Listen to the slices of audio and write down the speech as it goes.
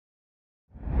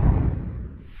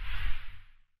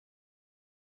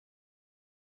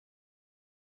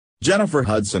Jennifer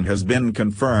Hudson has been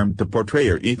confirmed to portray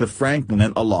Aretha Franklin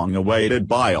in a long-awaited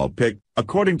biopic,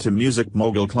 according to music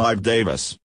mogul Clive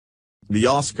Davis. The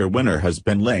Oscar winner has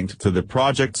been linked to the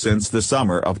project since the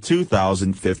summer of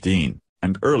 2015,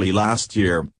 and early last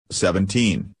year,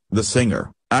 17, the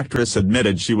singer-actress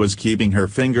admitted she was keeping her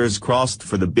fingers crossed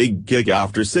for the big gig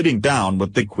after sitting down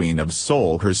with the Queen of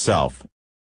Soul herself.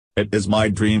 "It is my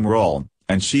dream role,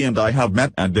 and she and I have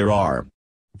met and there are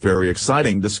very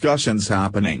exciting discussions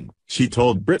happening," she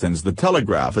told Britain's The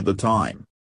Telegraph at the time.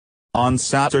 On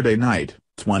Saturday night,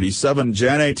 27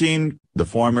 Jan 18, the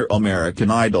former American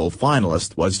Idol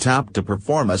finalist was tapped to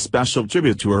perform a special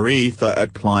tribute to Aretha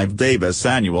at Clive Davis'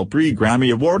 annual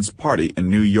pre-Grammy Awards party in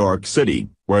New York City,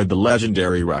 where the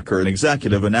legendary record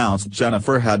executive announced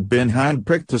Jennifer had been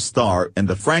handpicked to star in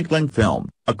the Franklin film,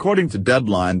 according to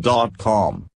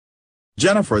Deadline.com.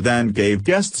 Jennifer then gave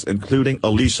guests including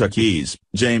Alicia Keys,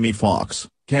 Jamie Foxx,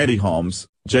 Katie Holmes,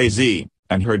 Jay-Z,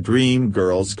 and her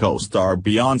Dreamgirls co-star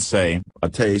Beyoncé, a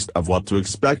taste of what to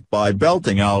expect by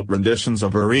belting out renditions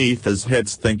of Aretha's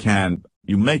hits Think and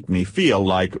You Make Me Feel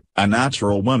Like a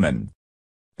Natural Woman.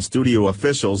 Studio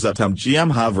officials at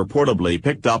MGM have reportedly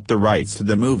picked up the rights to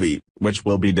the movie, which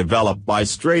will be developed by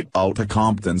Straight Outta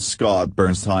Compton's Scott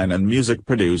Bernstein and music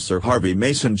producer Harvey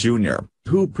Mason Jr.,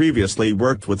 who previously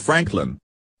worked with Franklin.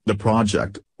 The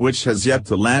project, which has yet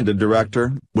to land a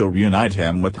director, will reunite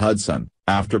him with Hudson,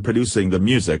 after producing the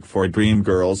music for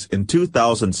Dreamgirls in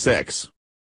 2006.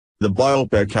 The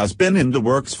biopic has been in the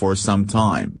works for some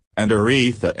time, and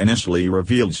Aretha initially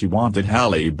revealed she wanted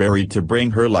Halle Berry to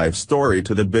bring her life story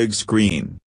to the big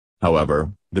screen.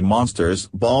 However, the Monsters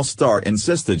Ball star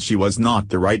insisted she was not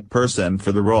the right person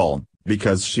for the role,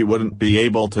 because she wouldn't be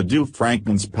able to do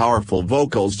Franklin's powerful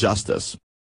vocals justice.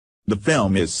 The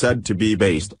film is said to be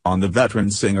based on the veteran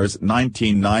singer's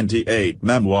 1998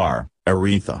 memoir,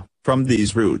 Aretha, From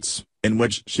These Roots, in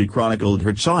which she chronicled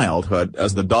her childhood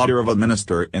as the daughter of a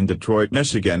minister in Detroit,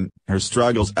 Michigan, her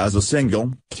struggles as a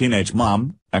single, teenage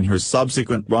mom, and her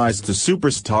subsequent rise to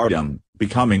superstardom,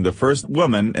 becoming the first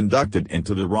woman inducted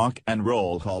into the Rock and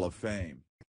Roll Hall of Fame.